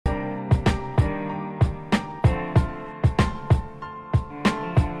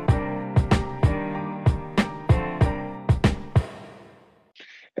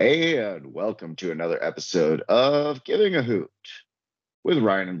And welcome to another episode of Giving a Hoot with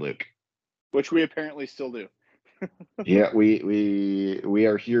Ryan and Luke. Which we apparently still do. Yeah, we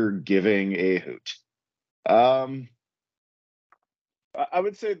are here giving a hoot. I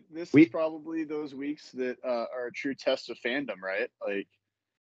would say this is We probably those weeks that are a true test of fandom, right?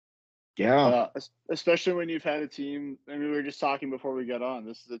 yeah, Especially when you've had a team. I mean, we were just talking before we got on.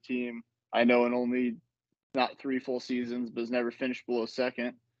 This is a team I know in only not 3 full seasons, but has never finished below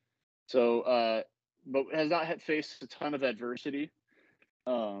second. So, but has not had faced a ton of adversity.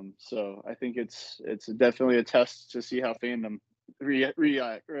 So I think it's definitely a test to see how fandom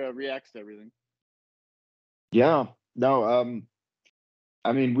reacts to everything. yeah. No,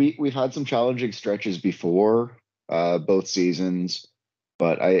 I mean we've had some challenging stretches before, both seasons,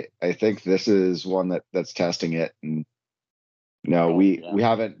 but I think this is one that's testing it. And no, we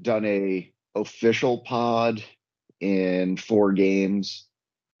haven't done a official pod in 4 games.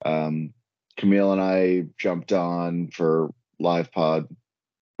 Camille and I jumped on for live pod.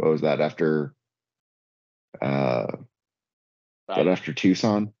 What was that after? After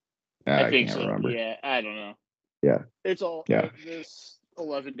Tucson? I I think can't so. remember. Yeah, I don't know. Yeah, It's all yeah, this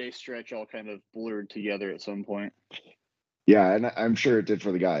 11-day stretch all kind of blurred together at some point. yeah, and I'm sure it did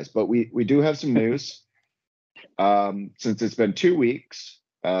for the guys. But we do have some news. Since it's been 2 weeks,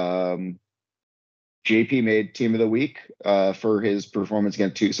 JP made Team of the Week for his performance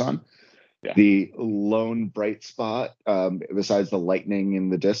against Tucson. Yeah. The lone bright spot, besides the lightning in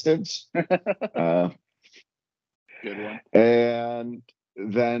the distance. Good one. And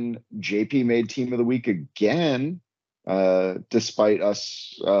then JP made Team of the Week again, despite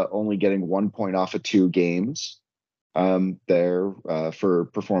us only getting 1 point off of 2 games there for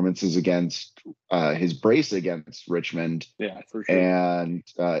performances against his brace against Richmond. Yeah, for sure. And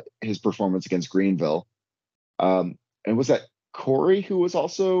his performance against Greenville. And was that Corey who was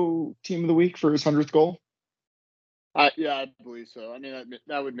also Team of the Week for his 100th goal? Yeah, I believe so. I mean,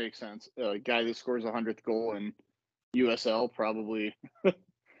 that would make sense. A guy that scores 100th goal in USL probably.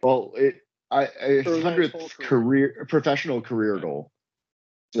 Well, 100th professional career goal.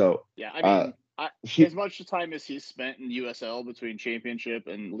 So yeah, I mean, as much time as he's spent in USL between Championship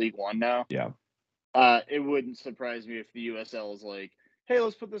and League One now, yeah, it wouldn't surprise me if the USL is like, hey,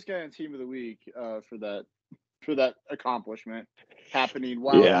 let's put this guy on Team of the Week for that accomplishment happening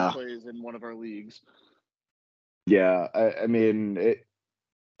while he plays in one of our leagues. Yeah, I mean,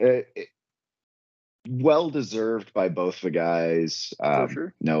 it well deserved by both the guys. For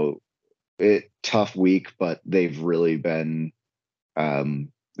sure. No, tough week, but they've really been, they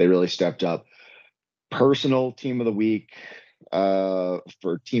really stepped up. Personal Team of the Week for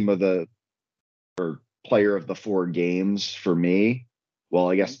player of the 4 games for me. Well,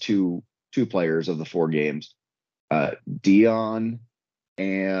 I guess two players of the 4 games, Dion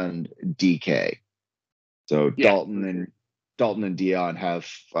and DK. So Dalton and Dion have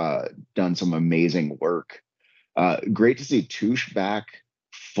done some amazing work. Great to see Touche back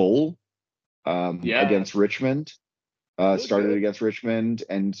full against Richmond. Started against Richmond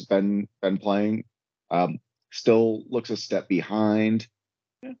and been playing. Still looks a step behind,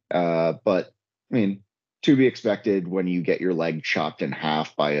 but I mean, to be expected when you get your leg chopped in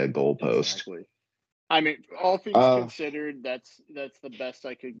half by a goalpost. Exactly. I mean, all things considered, that's the best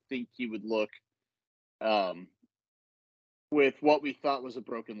I could think he would look. With what we thought was a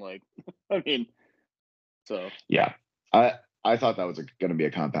broken leg. I mean, so yeah, I thought that was going to be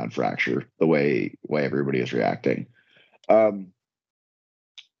a compound fracture. The way everybody is reacting. All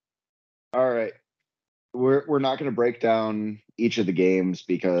right, we're not going to break down each of the games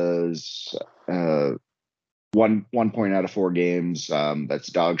because 1 point out of 4 games, that's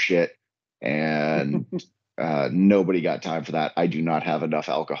dog shit, and nobody got time for that. I do not have enough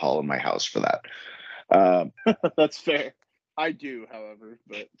alcohol in my house for that. That's fair. I do, however,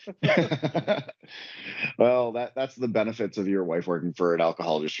 but well, that's the benefits of your wife working for an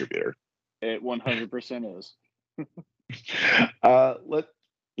alcohol distributor. It 100% is.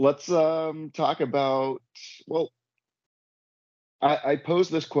 Let's talk about, well, I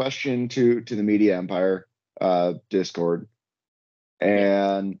posed this question to the Media Empire Discord,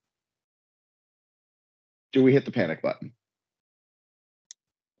 and do we hit the panic button?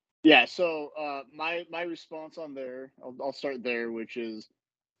 Yeah, so my response on there, I'll start there, which is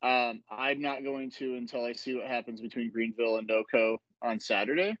I'm not going to until I see what happens between Greenville and NoCo on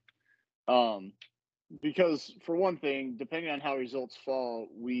Saturday. Because for one thing, depending on how results fall,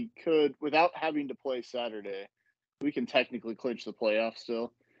 we could, without having to play Saturday, we can technically clinch the playoffs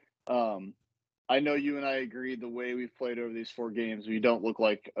still. I know you and I agree the way we've played over these 4 games, we don't look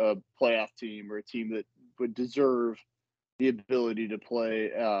like a playoff team or a team that would deserve the ability to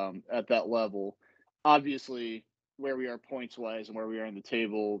play at that level. Obviously, where we are points wise and where we are in the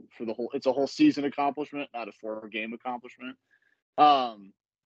table for it's a whole season accomplishment, not a 4-game accomplishment.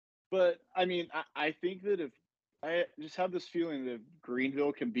 But I mean, I think that if I just have this feeling that if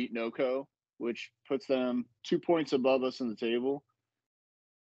Greenville can beat NoCo, which puts them 2 points above us in the table,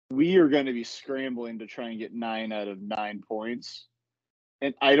 we are going to be scrambling to try and get 9 out of 9 points.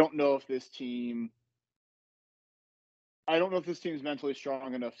 And I don't know if this team's mentally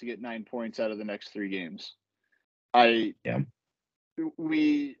strong enough to get 9 points out of the next 3 games. Yeah.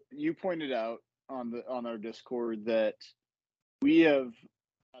 You pointed out on our Discord that we have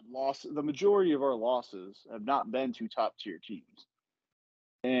lost the majority of our losses have not been to top tier teams.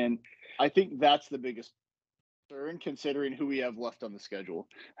 And I think that's the biggest concern considering who we have left on the schedule.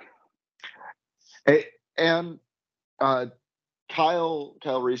 And Kyle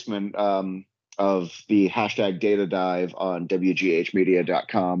Reisman of the hashtag Data Dive on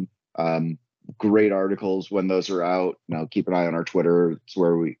WGHmedia.com. Great articles when those are out. Now keep an eye on our Twitter. It's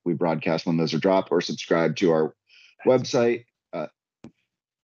where we broadcast when those are dropped, or subscribe to our website.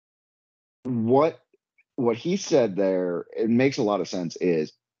 What he said there, it makes a lot of sense,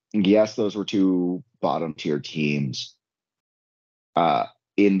 is yes, those were 2 bottom tier teams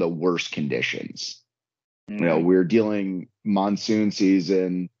in the worst conditions. Mm-hmm. You know, we're dealing monsoon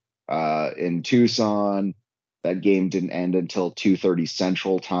season in Tucson. That game didn't end until 2:30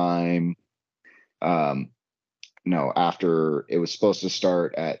 Central Time. After it was supposed to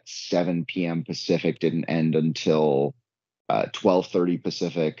start at 7 p.m. Pacific, didn't end until 12:30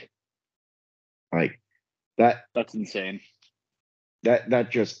 Pacific. Like that's insane. That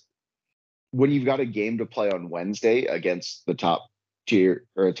just, when you've got a game to play on Wednesday against the top tier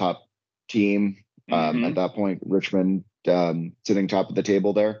or a top team, at that point, Richmond sitting top of the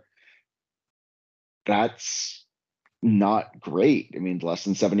table there, that's not great. I mean, less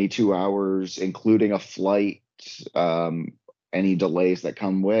than 72 hours, including a flight, any delays that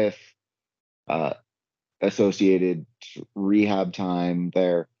come with associated rehab time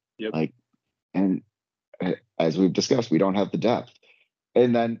there. Yep. And as we've discussed, we don't have the depth.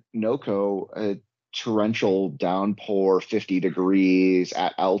 And then NoCo, a torrential downpour, 50 degrees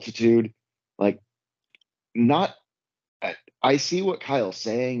at altitude. I see what Kyle's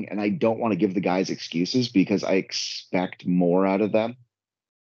saying, and I don't want to give the guys excuses because I expect more out of them.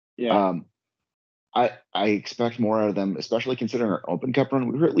 Yeah. I expect more out of them, especially considering our Open Cup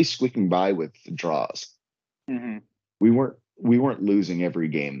run. We were at least squeaking by with draws. Mm-hmm. We weren't losing every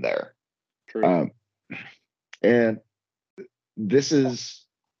game there. True. And this is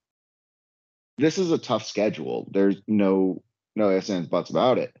a tough schedule. There's no ifs, ands, buts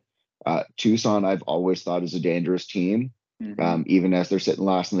about it. Tucson, I've always thought, is a dangerous team, even as they're sitting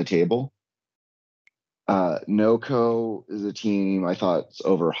last in the table. NoCo is a team I thought is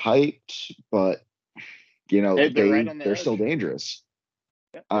overhyped, but they're still dangerous.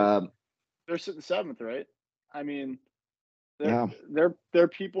 Yeah, they're sitting 7th, right? I mean, they're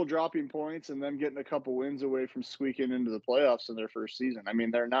people dropping points and them getting a couple wins away from squeaking into the playoffs in their first season. I mean,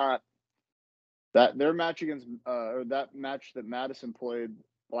 they're not their match against or that match that Madison played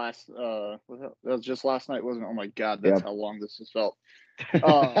that was just last night, wasn't it? Oh my God, that's how long this has felt.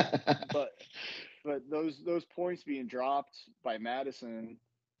 But those points being dropped by Madison,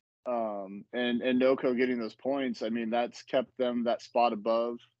 and NoCo getting those points, I mean, that's kept them that spot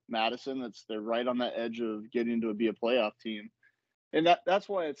above Madison. They're right on that edge of getting to be a playoff team, and that's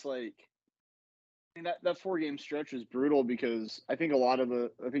why it's like, I mean, that 4-game stretch is brutal because I think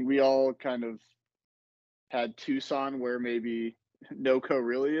we all kind of had Tucson where maybe NoCo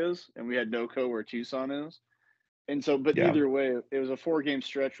really is, and we had NoCo where Tucson is. And so, but either way, it was a 4-game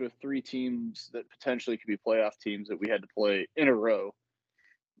stretch with 3 teams that potentially could be playoff teams that we had to play in a row,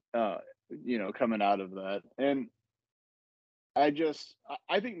 coming out of that. And I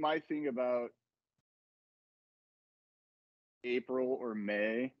think my thing about April or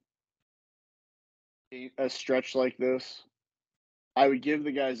May, a stretch like this, I would give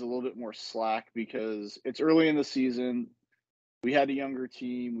the guys a little bit more slack because it's early in the season. We had a younger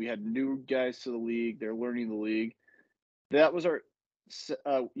team. We had new guys to the league. They're learning the league. That was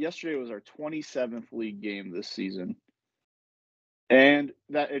yesterday was our 27th league game this season. And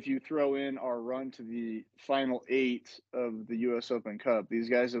that if you throw in our run to the final 8 of the U.S. Open Cup, these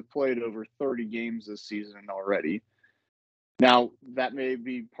guys have played over 30 games this season already. Now, that may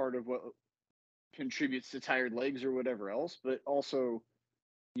be part of what contributes to tired legs or whatever else, but also,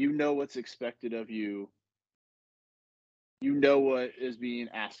 what's expected of you. You know what is being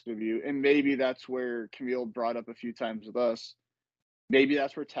asked of you. And maybe that's where Camille brought up a few times with us. maybe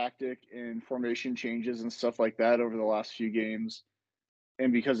that's where tactic and formation changes and stuff like that over the last few games,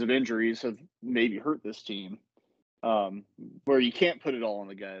 and because of injuries, have maybe hurt this team. Where you can't put it all on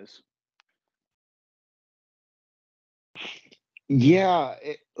the guys. Yeah,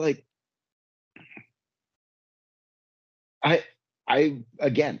 like I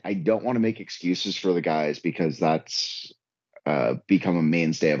again, I don't want to make excuses for the guys because that's become a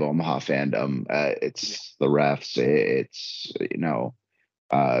mainstay of Omaha fandom. It's the refs, it's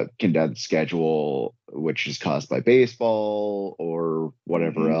condensed schedule, which is caused by baseball or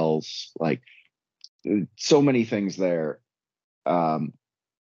whatever else. Like so many things there. I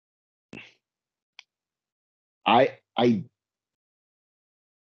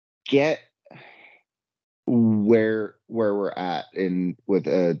get where we're at in with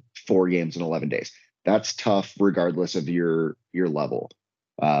 4 games in 11 days. That's tough regardless of your level.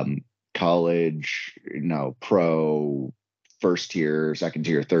 College, pro, first tier, second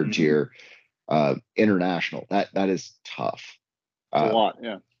tier, third tier, international. That is tough. A lot,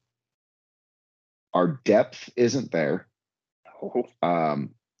 yeah. Our depth isn't there. And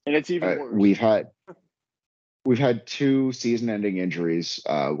it's even worse. We've had 2 season-ending injuries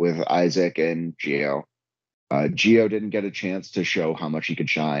with Isaac and Gio. Gio didn't get a chance to show how much he could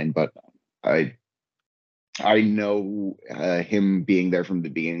shine, but I know him being there from the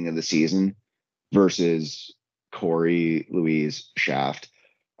beginning of the season versus Corey, Luis, Shaft.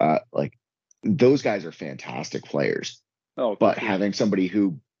 Like those guys are fantastic players. But having somebody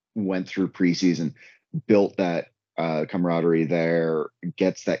who went through preseason, built that camaraderie there,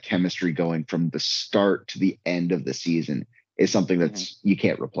 gets that chemistry going from the start to the end of the season is something that's you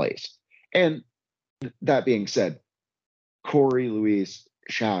can't replace. And that being said, Corey, Luis,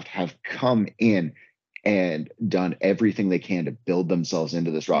 Shaft have come in and done everything they can to build themselves into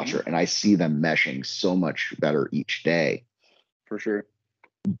this roster. And I see them meshing so much better each day. For sure.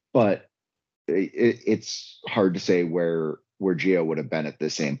 But it's hard to say where Gio would have been at the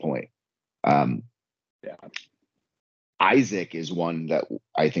same point. Isaac is one that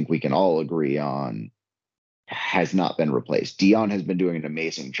I think we can all agree on has not been replaced. Dion has been doing an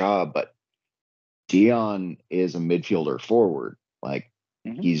amazing job, but Dion is a midfielder forward. Like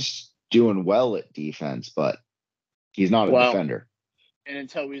he's doing well at defense, but he's not a defender. And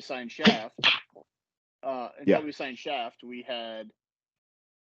until we signed Shaft, we had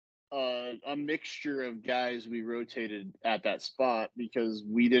a mixture of guys we rotated at that spot because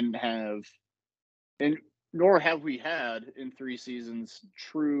we didn't have, and nor have we had in 3 seasons,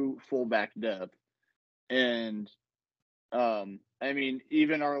 true fullback depth. And I mean,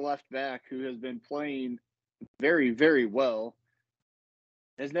 even our left back, who has been playing very, very well,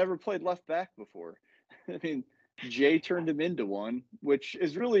 has never played left back before. I mean, Jay turned him into one, which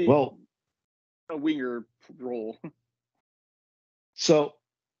is really a winger role. So,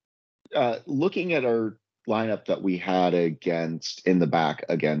 looking at our lineup that we had in the back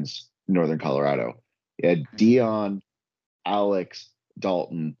against Northern Colorado, you had Dion, Alex,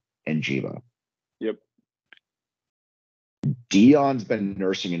 Dalton, and Jibo. Yep. Dion's been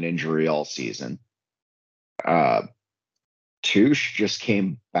nursing an injury all season. Touche just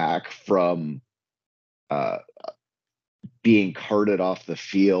came back from being carted off the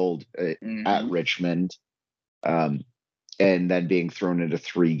field at Richmond, and then being thrown into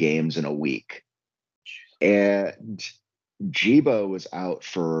 3 games in a week. And Jibo was out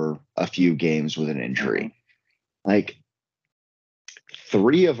for a few games with an injury. Like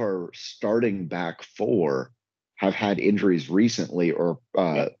 3 of our starting back 4 have had injuries recently or,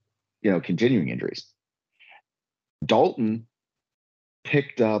 continuing injuries. Dalton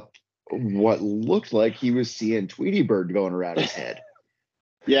picked up what looked like he was seeing Tweety Bird going around his head.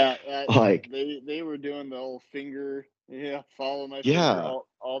 Yeah. Like they were doing the old finger. Yeah. Follow my finger.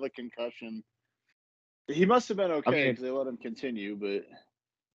 All the concussion. He must have been okay because they let him continue, but.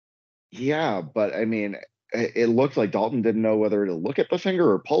 Yeah. But I mean, it looked like Dalton didn't know whether to look at the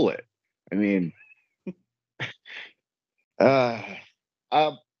finger or pull it. I mean, of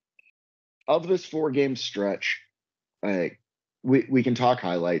this 4-game stretch, we can talk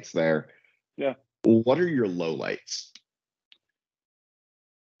highlights there. Yeah. What are your lowlights?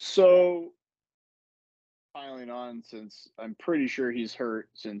 So, piling on, since I'm pretty sure he's hurt,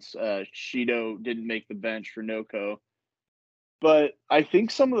 since Shido didn't make the bench for Noko. But I think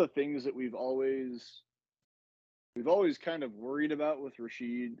some of the things that we've always kind of worried about with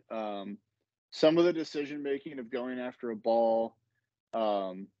Rashid, some of the decision making of going after a ball,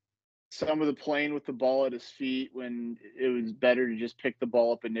 some of the playing with the ball at his feet when it was better to just pick the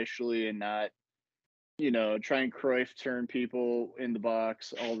ball up initially and not, try and Cruyff turn people in the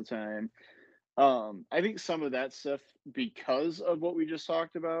box all the time. I think some of that stuff, because of what we just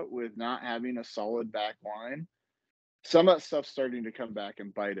talked about with not having a solid back line, some of that stuff's starting to come back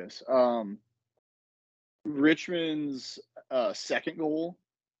and bite us. Richmond's second goal,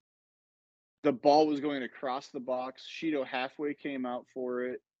 the ball was going across the box. Shido halfway came out for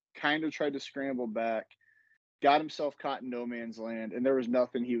it, kind of tried to scramble back, got himself caught in no man's land, and there was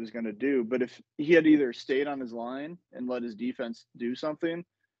nothing he was going to do. But if he had either stayed on his line and let his defense do something,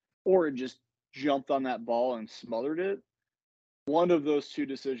 or just jumped on that ball and smothered it, one of those two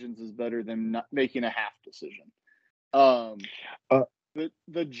decisions is better than not making a half decision. Uh,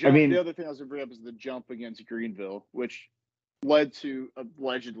 The jump. I mean, The other thing I was going to bring up is the jump against Greenville, which led to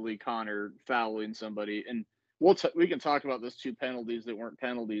allegedly Connor fouling somebody. And we can talk about those two penalties that weren't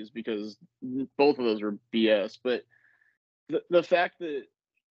penalties because both of those were BS. But the fact that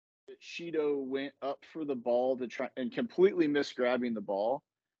Shido went up for the ball to try and completely missed grabbing the ball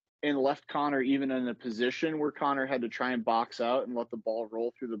and left Connor even in a position where Connor had to try and box out and let the ball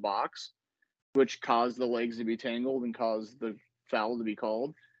roll through the box, which caused the legs to be tangled and caused the foul to be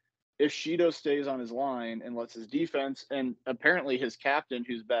called. If Shido stays on his line and lets his defense and apparently his captain,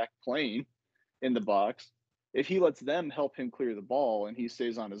 who's back playing in the box, if he lets them help him clear the ball and he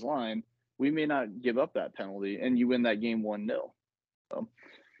stays on his line, we may not give up that penalty and you win that game 1-0.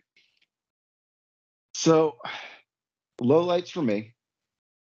 So low lights for me.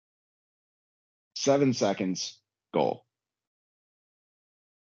 7 seconds, goal.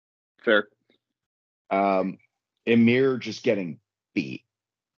 Fair. Emir just getting beat.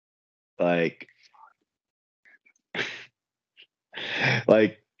 Like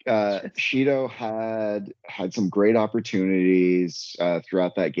Shido had some great opportunities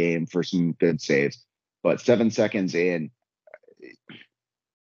throughout that game for some good saves, but 7 seconds in,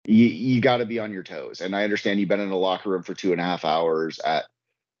 you got to be on your toes. And I understand you've been in a locker room for 2.5 hours at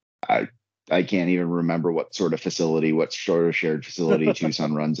I can't even remember what sort of shared facility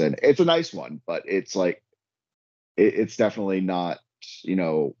Tucson runs in. It's a nice one, but it's like it's definitely not,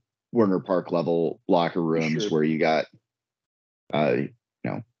 Werner Park level locker rooms where you got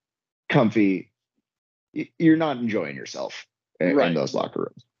comfy. You're not enjoying yourself in those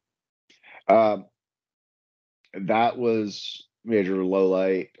locker rooms. That was major low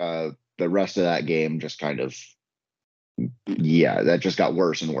light. The rest of that game just kind of, that just got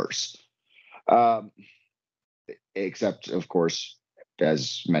worse and worse. Except, of course,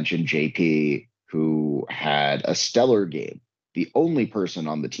 as mentioned, JP, who had a stellar game. The only person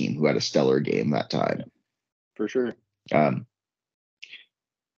on the team who had a stellar game that time. For sure.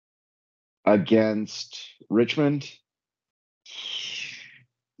 Against Richmond.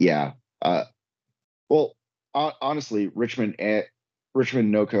 Yeah. Well, honestly, Richmond,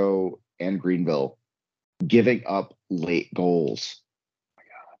 Noco, and Greenville giving up late goals. Oh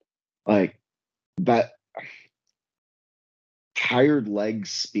my God. Like that. Tired legs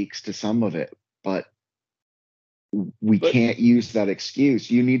speaks to some of it, but we can't use that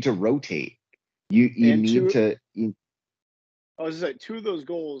excuse. You need to rotate. You need to. I was like, 2 of those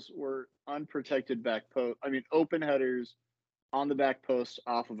goals were unprotected back post. I mean, open headers on the back post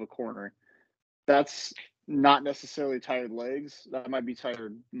off of a corner. That's not necessarily tired legs. That might be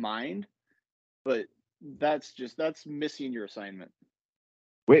tired mind, but that's missing your assignment.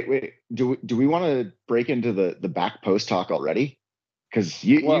 Wait. Do we want to break into the back post talk already? Because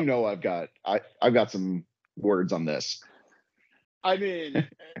I've got some words on this. I mean,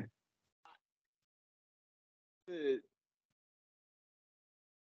 it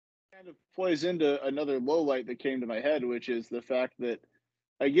kind of plays into another low light that came to my head, which is the fact that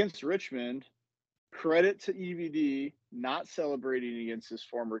against Richmond, credit to EVD not celebrating against his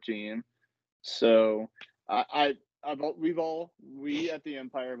former team. So we at the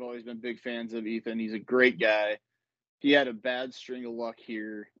Empire have always been big fans of Ethan. He's a great guy. He had a bad string of luck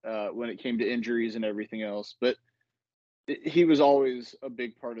here when it came to injuries and everything else, but he was always a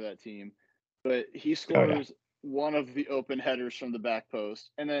big part of that team. But he scores one of the open headers from the back post,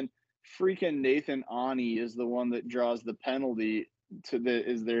 and then freaking Nathan Ani is the one that draws the penalty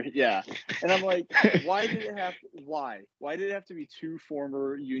and I'm like, why did it have to be 2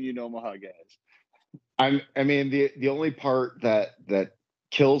 former Union Omaha guys? I mean the only part that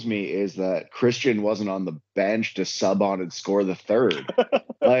kills me is that Christian wasn't on the bench to sub on and score the third.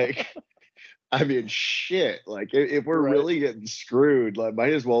 Like, I mean, shit. Like, if we're really getting screwed, like,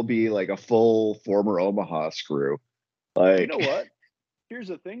 might as well be like a full former Omaha screw. Like, you know what? Here's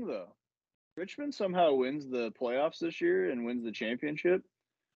the thing, though. Richmond somehow wins the playoffs this year and wins the championship.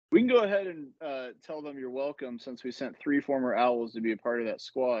 We can go ahead and tell them you're welcome, since we sent 3 former Owls to be a part of that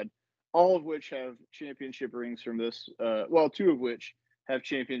squad, all of which have championship rings from this. 2 of which have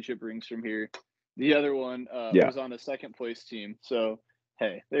championship rings from here. The other one Yeah. was on a second place team. So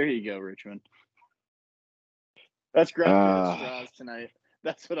hey, there you go, Richmond. That's grasping at straws tonight.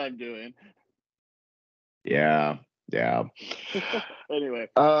 That's what I'm doing. Yeah. Anyway.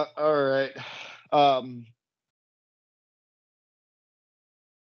 All right.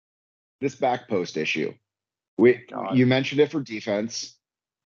 This back post issue. You mentioned it for defense.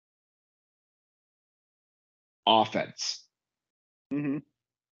 Offense. Mm-hmm.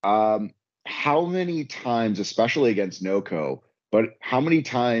 How many times, especially against NoCo, but how many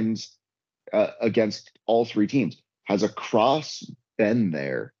times against all three teams has a cross been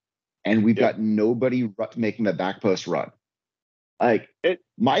there and we've got nobody making the back post run? Like,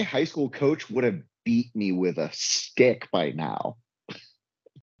 my high school coach would have beat me with a stick by now.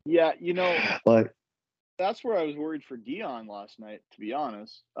 Yeah, but that's where I was worried for Dion last night, to be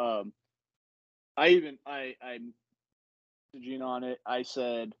honest. I messaging on it. I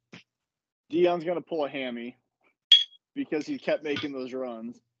said Dion's gonna pull a hammy because he kept making those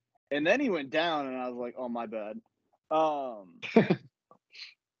runs, and then he went down, and I was like, oh, my bad.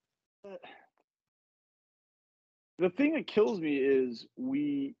 The thing that kills me is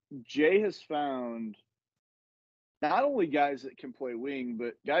Jay has found not only guys that can play wing,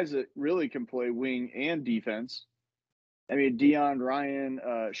 but guys that really can play wing and defense. I mean, Dion, Ryan,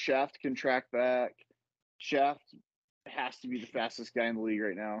 Shaft can track back. Shaft has to be the fastest guy in the league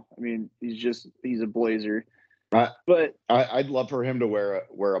right now. I mean, he's a blazer. But I'd love for him to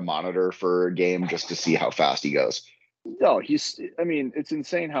wear a monitor for a game just to see how fast he goes. No, it's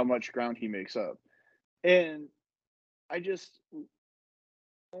insane how much ground he makes up. And I just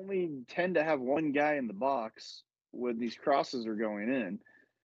only tend to have one guy in the box when these crosses are going in.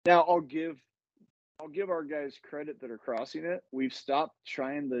 Now I'll give our guys credit that are crossing it. We've stopped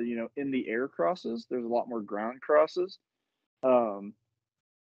trying the, in the air crosses. There's a lot more ground crosses. Kamal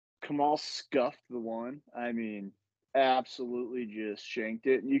scuffed the one. I mean, absolutely just shanked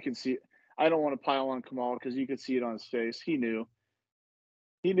it. And you can see, I don't want to pile on Kamal because you could see it on his face. He knew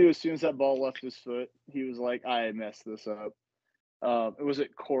as soon as that ball left his foot, he was like, I messed this up. Was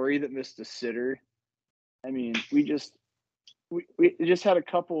it Corey that missed a sitter? I mean, we just had a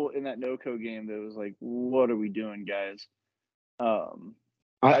couple in that NoCo game that was like, what are we doing, guys? I don't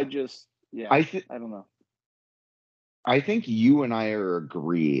know. I think you and I are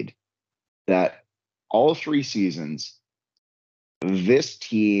agreed that all three seasons, this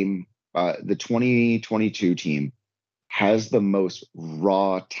team, the 2022 team, has the most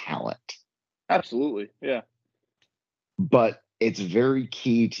raw talent. Absolutely, yeah. But it's very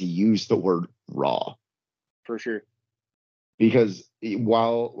key to use the word raw. For sure. Because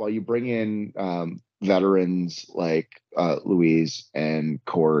while you bring in veterans like Louise and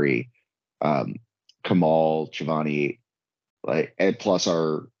Corey, Kamal, Chivani, and plus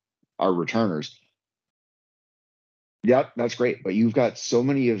our returners. Yep, that's great. But you've got so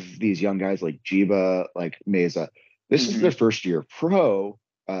many of these young guys like Jiba, like Meza. This is their first year pro.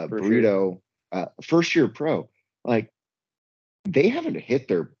 Burrito, first year pro. Like, they haven't hit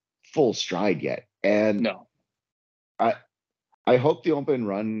their full stride yet. And no, I hope the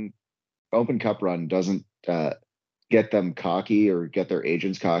Open Cup run doesn't get them cocky or get their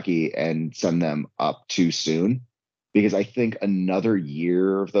agents cocky and send them up too soon, because I think another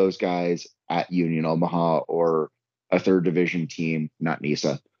year of those guys at Union Omaha or a third division team, not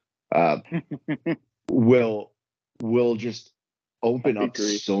NISA, will just open up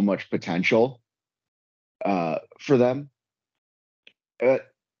so much potential for them.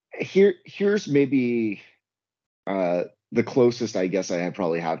 Here's maybe the closest I guess I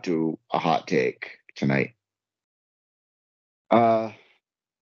probably have to a hot take tonight. On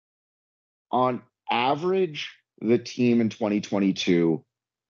average, the team in 2022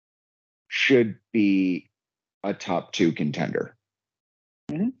 should be a top 2 contender.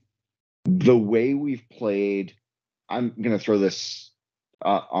 Mm-hmm. The way we've played, I'm going to throw this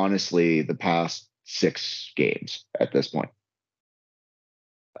honestly, the past 6 games at this point.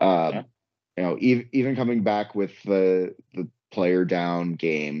 Even coming back with the player down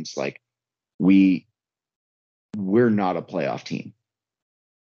games, like we're not a playoff team.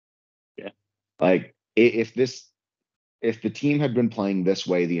 Yeah. Like if the team had been playing this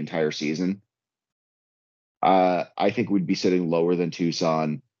way the entire season, I think we'd be sitting lower than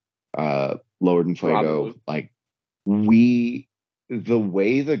Tucson, lower than Fuego. Probably. Like the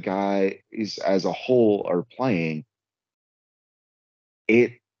way the guys as a whole are playing,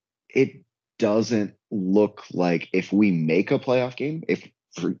 it doesn't look like if we make a playoff game, if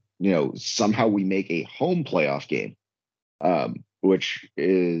somehow we make a home playoff game, which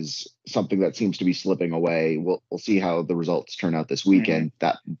is something that seems to be slipping away. We'll see how the results turn out this weekend.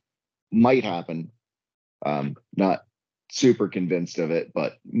 might happen. Not super convinced of it,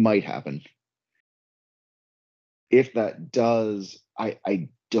 but might happen. If that does, I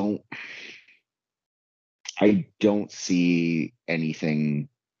don't see anything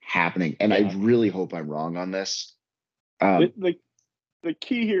happening, and I really hope I'm wrong on this. The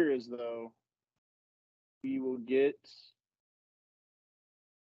key here is, though, we will get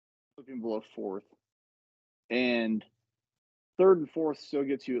looking below fourth, and third and fourth still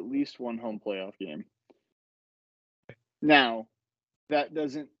gets you at least one home playoff game. Now, that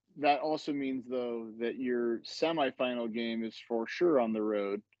also means, though, that your semifinal game is for sure on the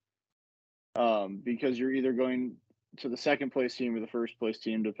road, because you're either going to the second place team or the first place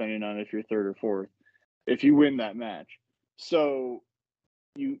team, depending on if you're third or fourth, if you win that match. So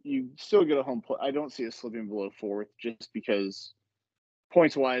you still get a home play. I don't see it slipping below fourth, just because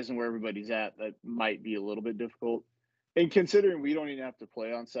points wise and where everybody's at, that might be a little bit difficult. And considering we don't even have to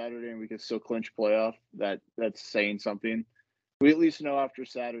play on Saturday and we can still clinch playoff, that's saying something. We at least know after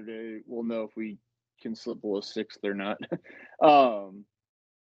Saturday, we'll know if we can slip below sixth or not. I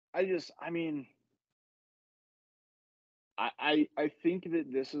think that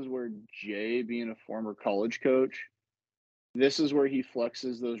this is where Jay, being a former college coach, this is where he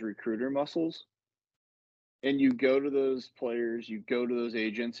flexes those recruiter muscles. And you go to those players, you go to those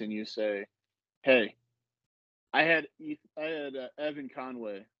agents, and you say, "Hey, I had Evan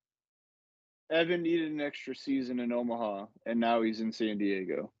Conway. Evan needed an extra season in Omaha, and now he's in San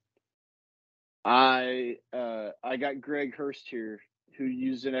Diego. I got Greg Hurst here, who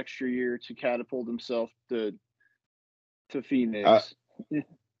used an extra year to catapult himself to Phoenix."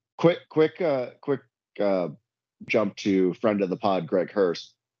 Quick jump to friend of the pod, Greg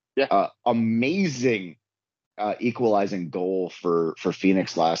Hurst. Yeah. Amazing equalizing goal for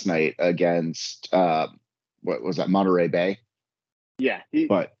Phoenix last night against what was that, Monterey Bay? Yeah,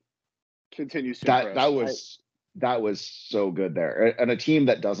 but continues to impress. That was so good there, and a team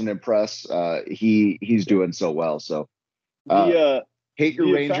that doesn't impress, he's doing so well. So hate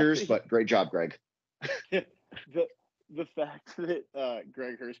your Rangers, but great job, Greg. The fact that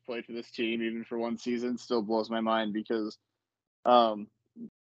Greg Hurst played for this team even for one season still blows my mind, because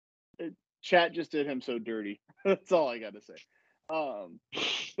chat just did him so dirty. That's all I got to say.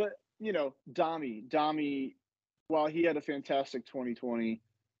 But Dami, while he had a fantastic 2020,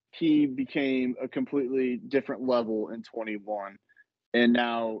 he became a completely different level in 21, and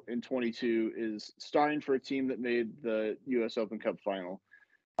now in 22 is starting for a team that made the U.S. Open Cup final.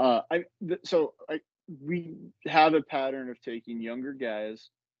 We have a pattern of taking younger guys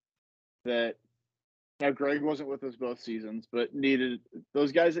that, now Greg wasn't with us both seasons, but needed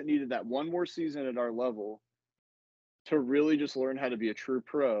those guys that needed that one more season at our level to really just learn how to be a true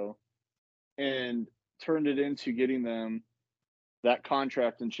pro, and turned it into getting them that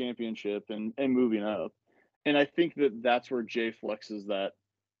contract and championship and moving up. And I think that's where Jay flexes that.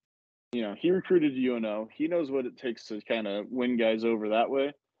 He recruited UNO. He knows what it takes to kind of win guys over that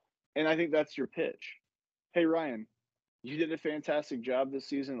way. And I think that's your pitch. Hey, Ryan, you did a fantastic job this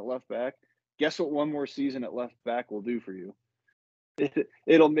season at left back. Guess what one more season at left back will do for you?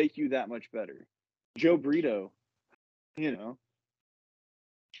 It'll make you that much better. Joe Brito,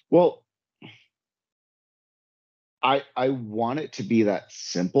 Well, I want it to be that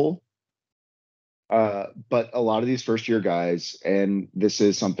simple. But a lot of these first year guys, and this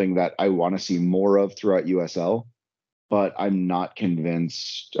is something that I want to see more of throughout USL, but I'm not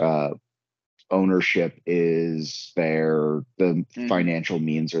convinced ownership is there, the financial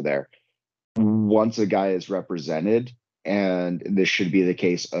means are there. Once a guy is represented, and this should be the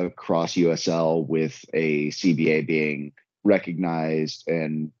case across USL, with a CBA being recognized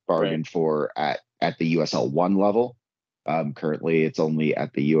and bargained for at the USL 1 level. Currently, it's only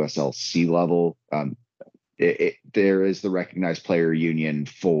at the USL C level. There is the recognized player union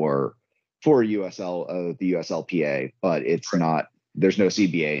for USL, the USLPA, but it's not. There's no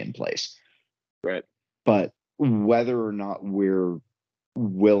CBA in place. Right. But whether or not we're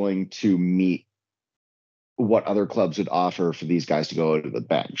willing to meet what other clubs would offer for these guys to go to the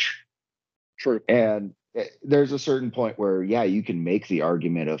bench. True. And there's a certain point where, you can make the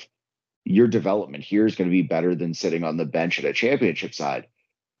argument of your development here is going to be better than sitting on the bench at a championship side.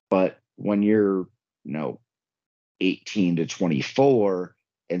 But when you're, 18 to 24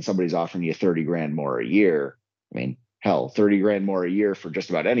 and somebody's offering you 30 grand more a year, I mean, hell, 30 grand more a year for just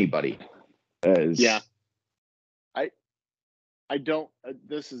about anybody is. Yeah. I don't,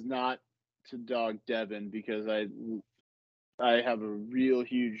 this is not to dog Devin, because I have a real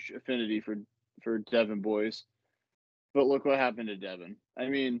huge affinity for Devin boys, but look what happened to Devin. I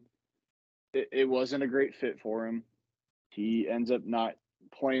mean, it wasn't a great fit for him. He ends up not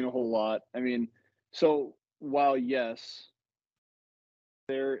playing a whole lot. I mean, so while yes,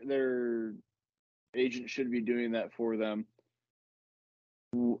 their agent should be doing that for them.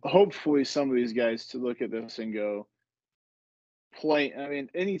 Hopefully, some of these guys to look at this and go, play. I mean,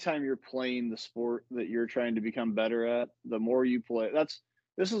 anytime you're playing the sport that you're trying to become better at, the more you play.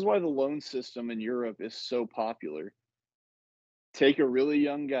 This is why the loan system in Europe is so popular. Take a really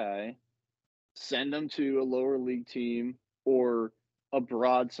young guy, send them to a lower league team or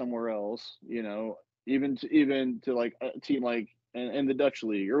abroad somewhere else. Even to like a team like in the Dutch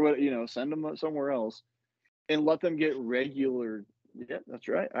league or what. Send them somewhere else and let them get regular. Yeah, that's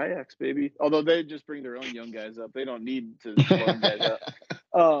right. Ajax, baby. Although they just bring their own young guys up. They don't need to loan guys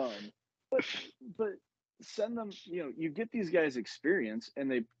up. But send them, you get these guys experience and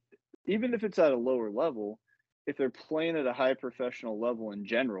they, even if it's at a lower level, if they're playing at a high professional level in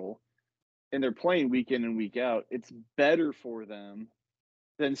general and they're playing week in and week out, it's better for them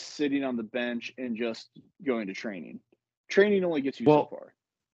than sitting on the bench and just going to training. Training only gets you so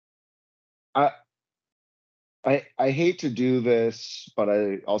far. I hate to do this, but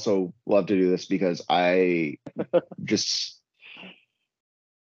I also love to do this because I just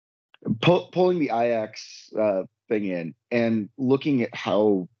pulling the Ajax thing in and looking at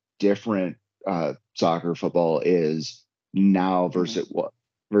how different soccer football is now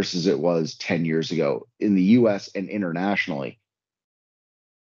versus it was 10 years ago in the US and internationally.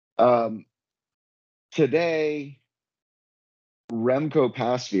 Today, Remco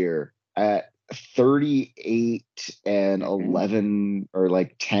Pasveer at 38 and 11 or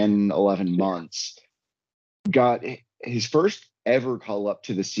like 10, 11 months got his first ever call up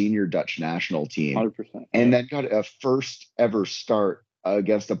to the senior Dutch national team 100%, and then got a first ever start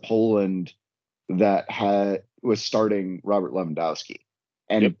against a Poland that was starting Robert Lewandowski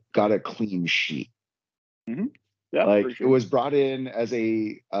and got a clean sheet. Yeah, like it was brought in as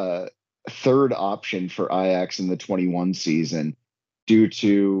a third option for Ajax in the 21 season due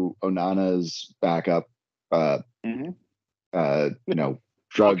to Onana's backup,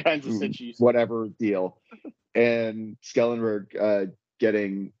 drug, whatever deal, and Schellenberg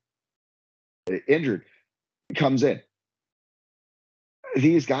getting injured, comes in.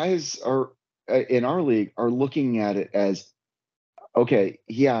 These guys are in our league are looking at it as, okay,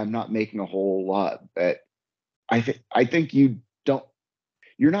 yeah, I'm not making a whole lot, but I think you're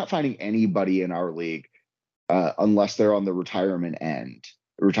not finding anybody in our league unless they're on the retirement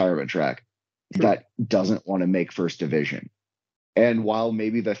track that doesn't want to make first division. And while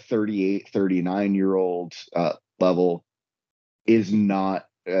maybe the 38, 39-year-old level is not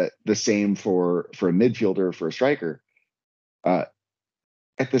the same for a midfielder, for a striker, at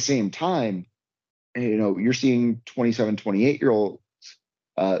the same time, you're seeing 27, 28-year-olds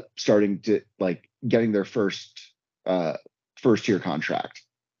starting to like getting their first tier contract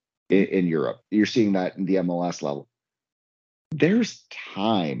in Europe. You're seeing that in the MLS level. There's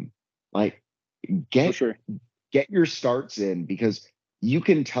time. Like get your starts in, because you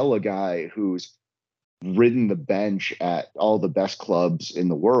can tell a guy who's ridden the bench at all the best clubs in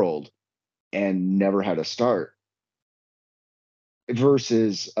the world and never had a start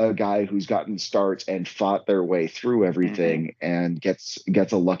versus a guy who's gotten starts and fought their way through everything and gets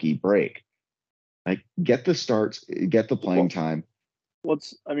a lucky break. Like, get the starts, get the playing time.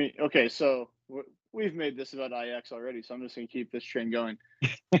 So we've made this about Ajax already, so I'm just going to keep this train going.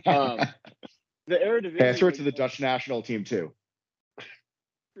 The Eredivisie. Hey, I threw it to the Dutch national team too.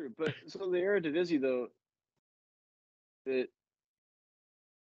 True, but so the Eredivisie though, that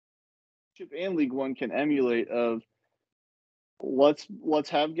and League One can emulate of let's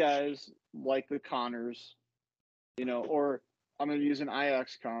have guys like the Connors, or I'm going to use an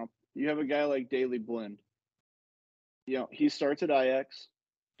Ajax comp. You have a guy like Daley Blind. He starts at Ajax.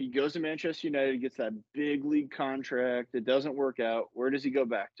 He goes to Manchester United, gets that big league contract. It doesn't work out. Where does he go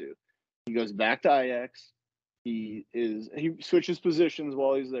back to? He goes back to Ajax. He switches positions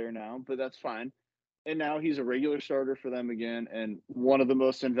while he's there now, but that's fine. And now he's a regular starter for them again and one of the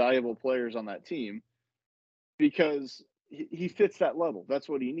most invaluable players on that team because he fits that level. That's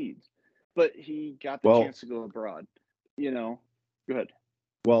what he needs. But he got the chance to go abroad. Go ahead.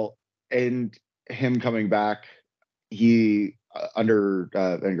 Well, and him coming back, he under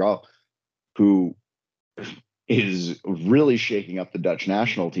Van Gaal, who is really shaking up the Dutch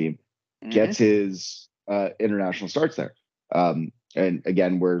national team, gets his international starts there. And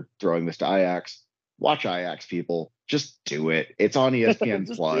again, we're throwing this to Ajax. Watch Ajax, people. Just do it. It's on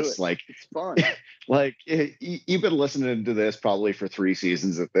ESPN Plus. Like, it's fun. Like, you've been listening to this probably for 3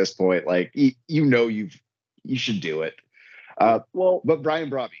 seasons at this point. Like, you should do it. But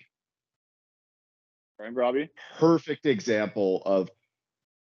Brian Brobby, perfect example of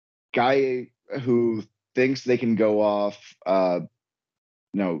guy who thinks they can go off,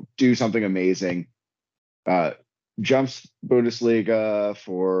 do something amazing. Jumps Bundesliga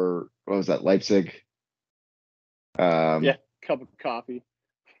for, what was that, Leipzig? Yeah, cup of coffee.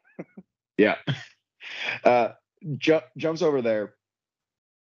 Yeah. Jumps over there,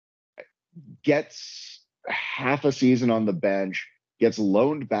 gets half a season on the bench, gets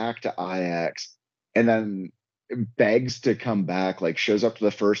loaned back to Ajax, and then begs to come back, like shows up to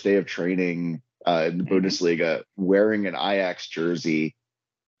the first day of training in the Bundesliga wearing an Ajax jersey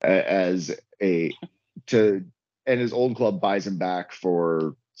as a to and his old club buys him back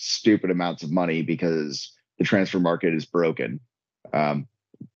for stupid amounts of money because the transfer market is broken.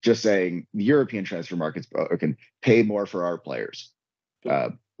 Just saying, the European transfer market's broken. Pay more for our players,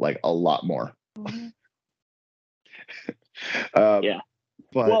 like a lot more. Yeah.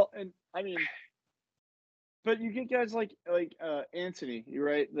 But well, and I mean, but you get guys like Anthony, you're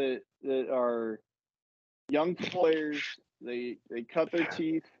right, that are young players. They cut their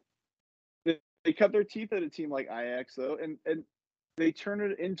teeth. They cut their teeth at a team like Ajax though, and they turn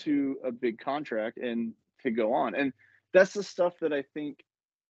it into a big contract and to go on. And that's the stuff that I think,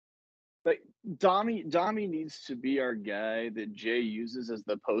 like, Dami needs to be our guy that Jay uses as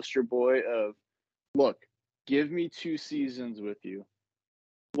the poster boy of, look, give me 2 seasons with you.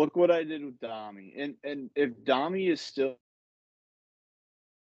 Look what I did with Dami. And if Dami is still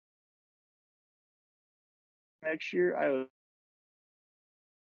next year, I was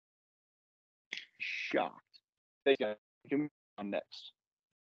shocked. They got him on next.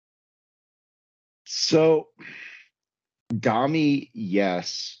 So Dami,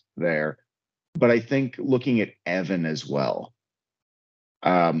 yes, there. But I think looking at Evan as well.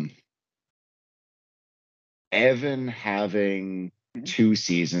 Evan having 2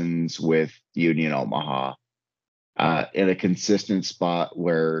 seasons with Union Omaha in a consistent spot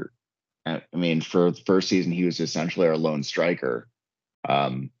where, I mean, for the first season, he was essentially our lone striker.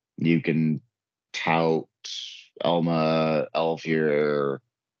 You can tout Elma, Elfier.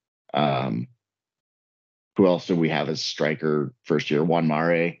 Who else do we have as striker first year? Juan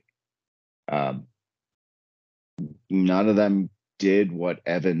Mare. None of them did what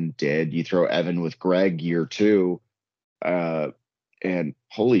Evan did. You throw Evan with Greg year 2, and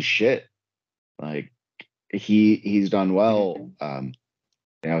holy shit, like he's done well.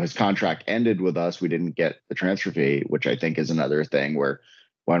 His contract ended with us. We didn't get the transfer fee, which I think is another thing where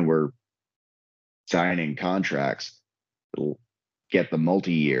when we're signing contracts, get the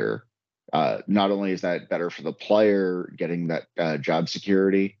multi-year. Not only is that better for the player getting that job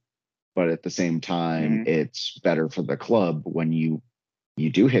security, but at the same time, it's better for the club when you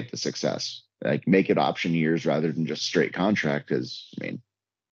do hit the success. Like, make it option years rather than just straight contract. Because I mean,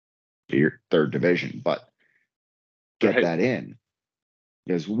 you're third division, but get that in,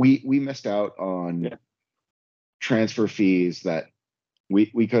 because we missed out on transfer fees that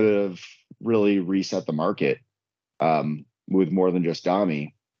we could have really reset the market with more than just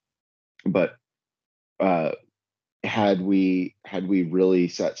Dami. But had we really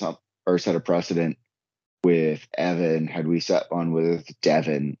set a precedent with Evan, had we set one with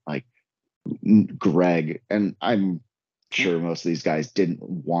Devin, like Greg, and I'm sure most of these guys didn't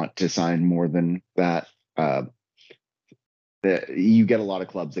want to sign more than that. You get a lot of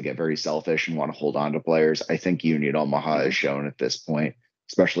clubs that get very selfish and want to hold on to players. I think Union Omaha has shown at this point,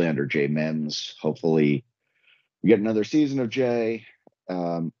 especially under Jay Mims. Hopefully, we get another season of Jay.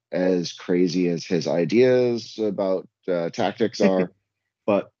 As crazy as his ideas about tactics are,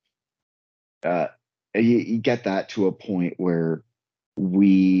 but you get that to a point where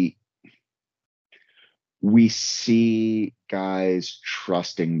we see guys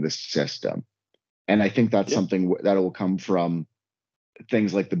trusting the system. And I think that's something that will come from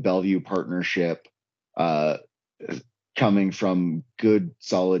things like the Bellevue partnership, coming from good,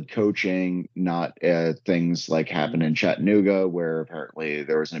 solid coaching, not things like happened in Chattanooga, where apparently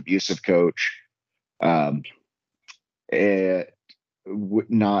there was an abusive coach. Not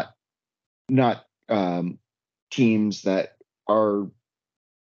teams that are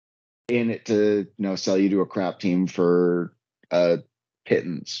in it to sell you to a crap team for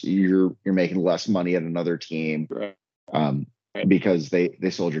pittance. You're making less money at another team because they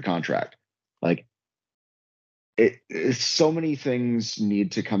sold your contract. Like, so many things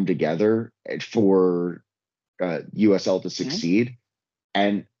need to come together for USL to succeed,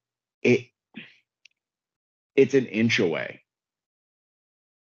 and it's an inch away.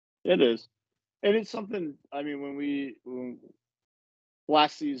 It is, and it's something. I mean, when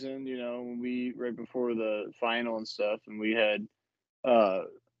last season, when we right before the final and stuff, and we had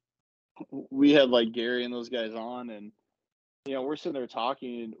like Gary and those guys on, and we're sitting there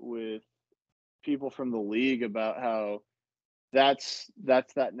talking with people from the league about how that's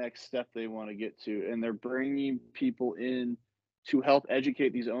that next step they want to get to, and they're bringing people in to help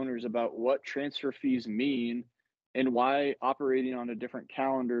educate these owners about what transfer fees mean and why operating on a different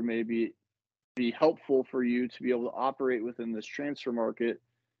calendar may be helpful for you to be able to operate within this transfer market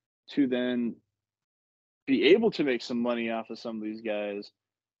to then be able to make some money off of some of these guys.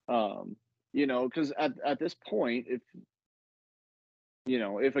 Because at this point,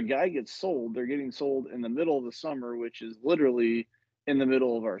 if a guy gets sold, they're getting sold in the middle of the summer, which is literally in the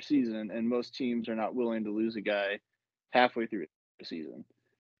middle of our season, and most teams are not willing to lose a guy halfway through the season.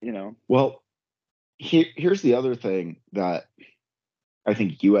 Well, here's the other thing that I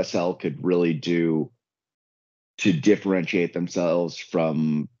think USL could really do to differentiate themselves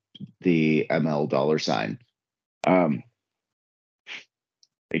from the ML dollar sign.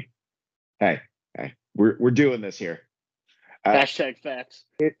 Hey, we're doing this here. Hashtag facts.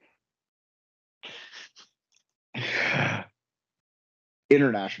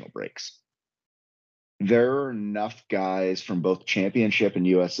 International breaks. There are enough guys from both Championship and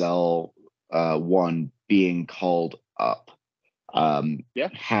USL 1 being called up.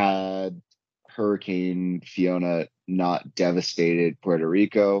 Had Hurricane Fiona not devastated Puerto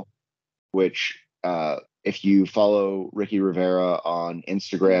Rico, which if you follow Ricky Rivera on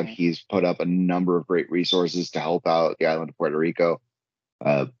Instagram, he's put up a number of great resources to help out the island of Puerto Rico.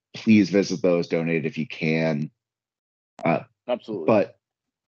 Please visit those, donate if you can. Absolutely. But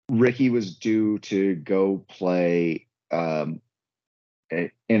Ricky was due to go play an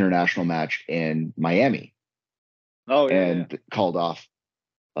international match in Miami. And called off.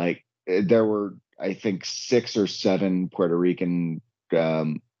 Like, there were, I think, 6 or 7 Puerto Rican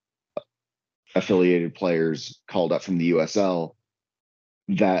affiliated players called up from the USL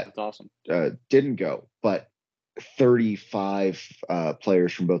that awesome. Didn't go, but 35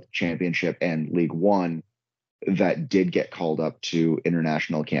 players from both Championship and League One that did get called up to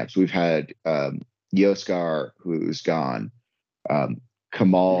international camps. We've had Yoskar, who's gone.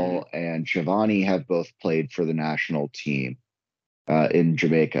 Kamal and Shivani have both played for the national team in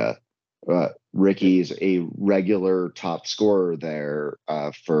Jamaica. Ricky's a regular top scorer there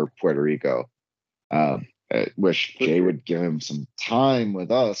for Puerto Rico. I wish Jay would give him some time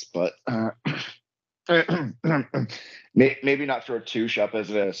with us, but maybe not throw Touche up as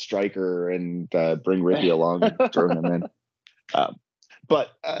a striker and bring Ricky along and throw him in. But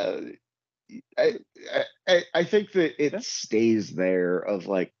I think that it stays there of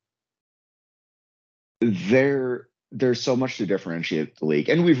like there's so much to differentiate the league,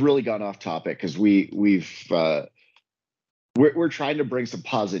 and we've really gone off topic because we're trying to bring some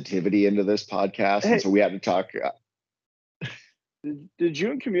positivity into this podcast, and so we had to talk. Did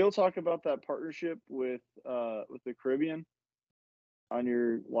you and Camille talk about that partnership with the Caribbean on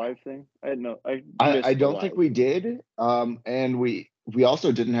your live thing? I didn't know. I don't think we did. And we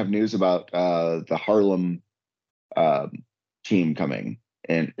also didn't have news about the Harlem team coming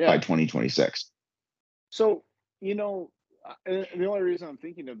in by 2026. So, the only reason I'm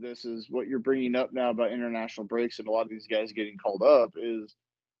thinking of this is what you're bringing up now about international breaks and a lot of these guys getting called up is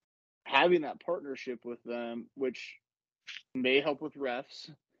having that partnership with them, which may help with refs.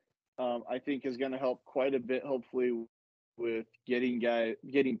 I think is going to help quite a bit, hopefully, with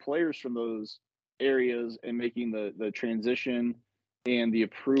getting players from those areas and making the transition and the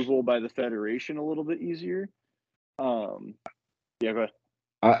approval by the federation a little bit easier. Go ahead.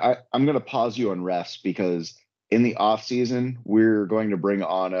 I'm going to pause you on refs because in the off season we're going to bring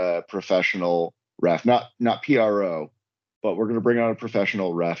on a professional ref, not PRO, but we're going to bring on a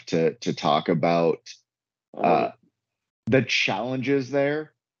professional ref to talk about the challenges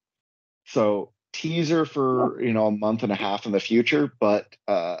there. So teaser for a month and a half in the future, but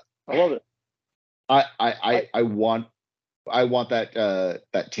I love it. I want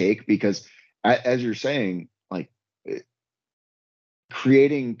that take because as you're saying, like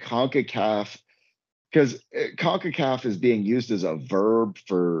creating CONCACAF, because CONCACAF is being used as a verb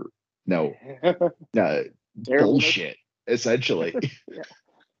for bullshit, essentially. Yeah,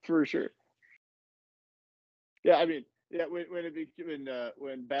 for sure. Yeah, I mean,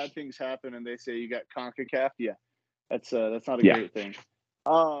 when bad things happen and they say you got CONCACAF, that's not a great thing.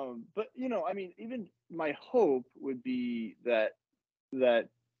 But I mean, even my hope would be that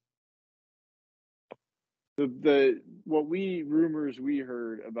the rumors we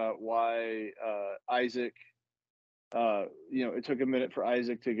heard about why Isaac, it took a minute for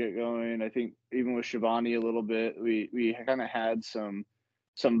Isaac to get going. I think even with Shivani a little bit, we kind of had some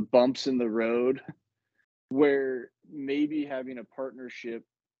bumps in the road where maybe having a partnership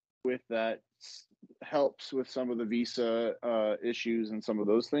with that helps with some of the visa issues and some of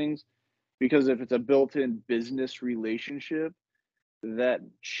those things, because if it's a built-in business relationship, that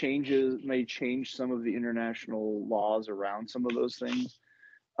may change some of the international laws around some of those things.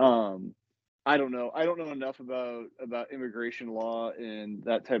 I don't know. I don't know enough about immigration law and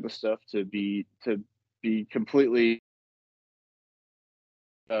that type of stuff to be completely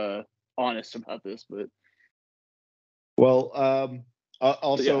honest about this. But Well,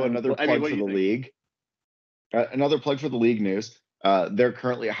 also yeah, another I mean, plug what for do you the think? league. Another plug for the league news. They're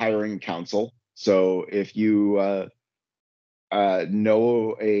currently hiring counsel. So if you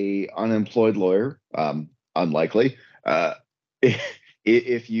know a unemployed lawyer, unlikely.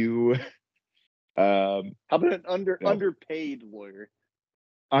 If you How about an no, underpaid lawyer?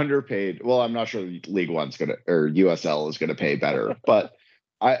 underpaid, well, I'm not sure League One's gonna or USL is gonna pay better, but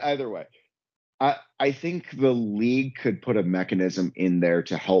either way, I think the league could put a mechanism in there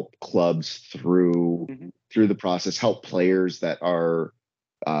to help clubs Mm-hmm. through the process, help players that are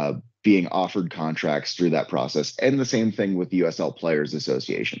uh, being offered contracts through that process, and the same thing with the USL Players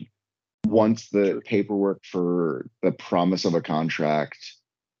Association. Once the Sure. paperwork for the promise of a contract,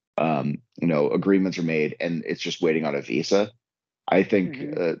 agreements are made, and it's just waiting on a visa, I think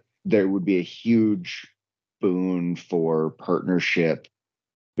Mm-hmm. there would be a huge boon for partnership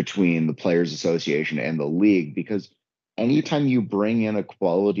between the Players Association and the league, because anytime you bring in a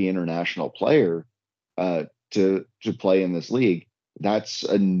quality international player to play in this league, that's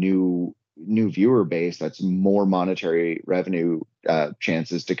a new viewer base. That's more monetary revenue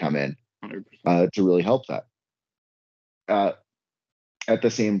chances to come in 100%. to really help that. Uh, at the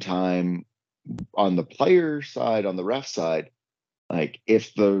same time, on the player side, on the ref side, like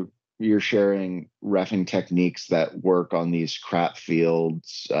if you're sharing refing techniques that work on these crap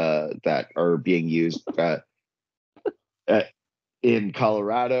fields that are being used uh, in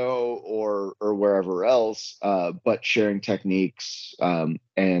Colorado or wherever else, but sharing techniques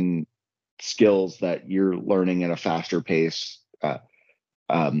and skills that you're learning at a faster pace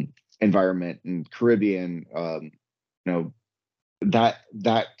um, environment in Caribbean,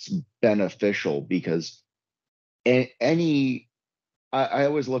 that's beneficial because any I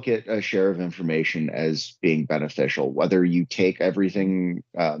always look at a share of information as being beneficial, whether you take everything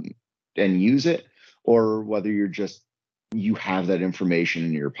and use it, or whether you have that information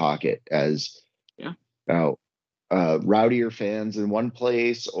in your pocket as Yeah. Rowdier fans in one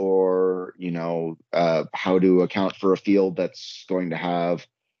place, or how to account for a field that's going to have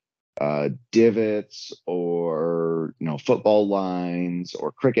divots, or football lines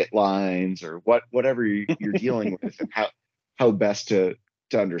or cricket lines, or whatever you're dealing with, and how best to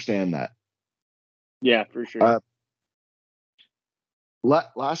understand that. Yeah, for sure. Uh,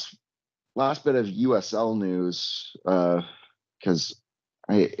 last bit of USL news, because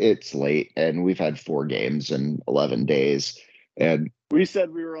it's late and we've had 4 games in 11 days, and We said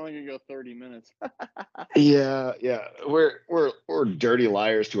we were only gonna go 30 minutes. yeah, we're dirty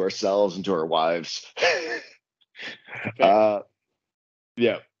liars to ourselves and to our wives. Fair.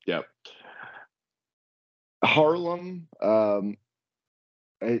 Yeah, yeah. Harlem.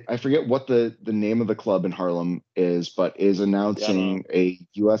 I forget what the name of the club in Harlem is, but is Yeah, I don't know. announcing a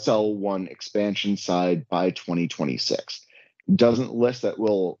USL One expansion side by 2026. Doesn't list that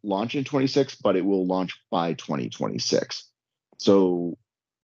will launch in 26, but it will launch by 2026. So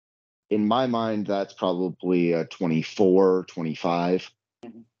in my mind, that's probably a 24, 25,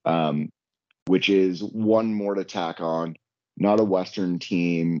 which is one more to tack on. Not a Western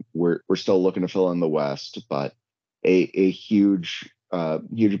team. We're still looking to fill in the West, but a huge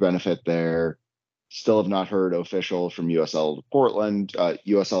benefit there. Still have not heard official from USL Portland,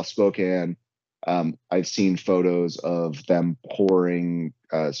 USL Spokane. I've seen photos of them pouring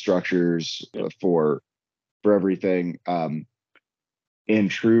structures Yep. for everything. In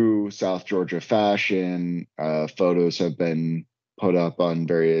true South Georgia fashion, photos have been put up on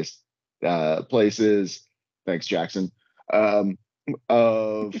various places. Thanks, Jackson.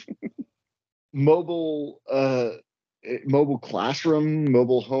 Of mobile mobile classroom,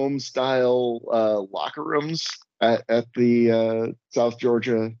 mobile home style locker rooms at the South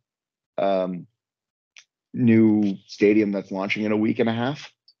Georgia um, new stadium that's launching in a week and a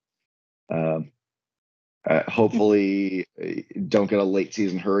half. Hopefully, don't get a late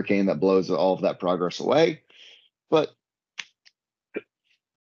season hurricane that blows all of that progress away. But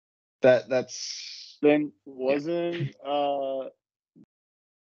that's Then yeah.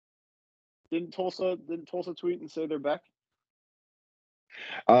 didn't Tulsa tweet and say they're back?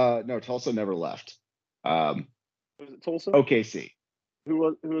 No, Tulsa never left. Was it Tulsa? OKC. Who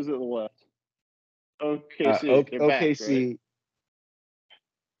was it that left? OKC. They're back, right? OKC.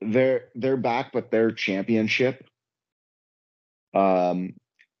 they're back, but their championship.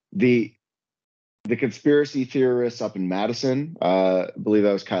 The conspiracy theorists up in Madison, I believe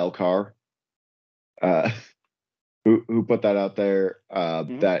that was Kyle Carr, uh, who put that out there,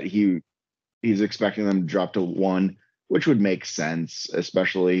 that he's expecting them to drop to 1, which would make sense,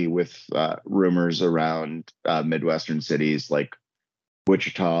 especially with rumors around Midwestern cities like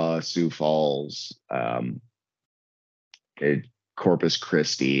Wichita, Sioux Falls, Corpus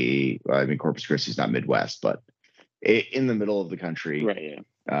Christi. I mean, Corpus Christi is not Midwest, but in the middle of the country, Right.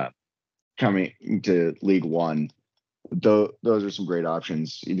 Yeah. Coming to League One. Those are some great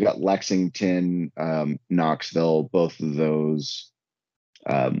options. You've got Lexington, Knoxville, both of those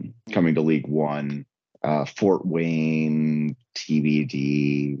coming to League One. Fort Wayne,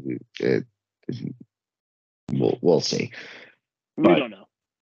 TBD. We'll see. We don't know.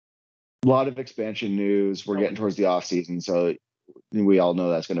 A lot of expansion news. We're getting towards the off season, so we all know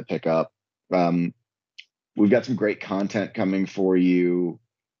that's going to pick up. We've got some great content coming for you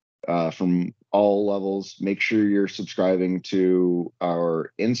from all levels. Make sure you're subscribing to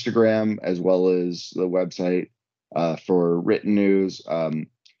our Instagram as well as the website for written news.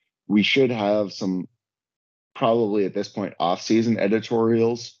 We should have some, probably at this point, off-season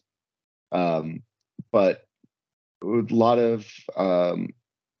editorials, but a lot of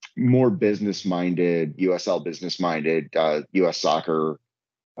more business-minded, USL business-minded, US soccer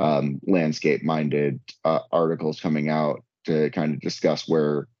landscape-minded articles coming out to kind of discuss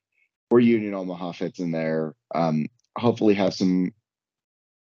where Union Omaha fits in there. Hopefully have some,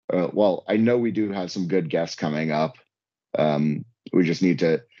 I know we do have some good guests coming up. We just need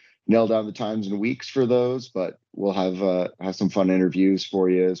to nail down the times and weeks for those, but we'll have some fun interviews for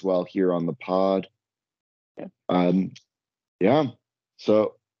you as well here on the pod. Yeah.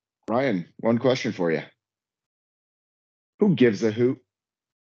 So, Ryan, one question for you. Who gives a hoot?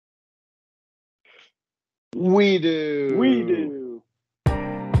 We do.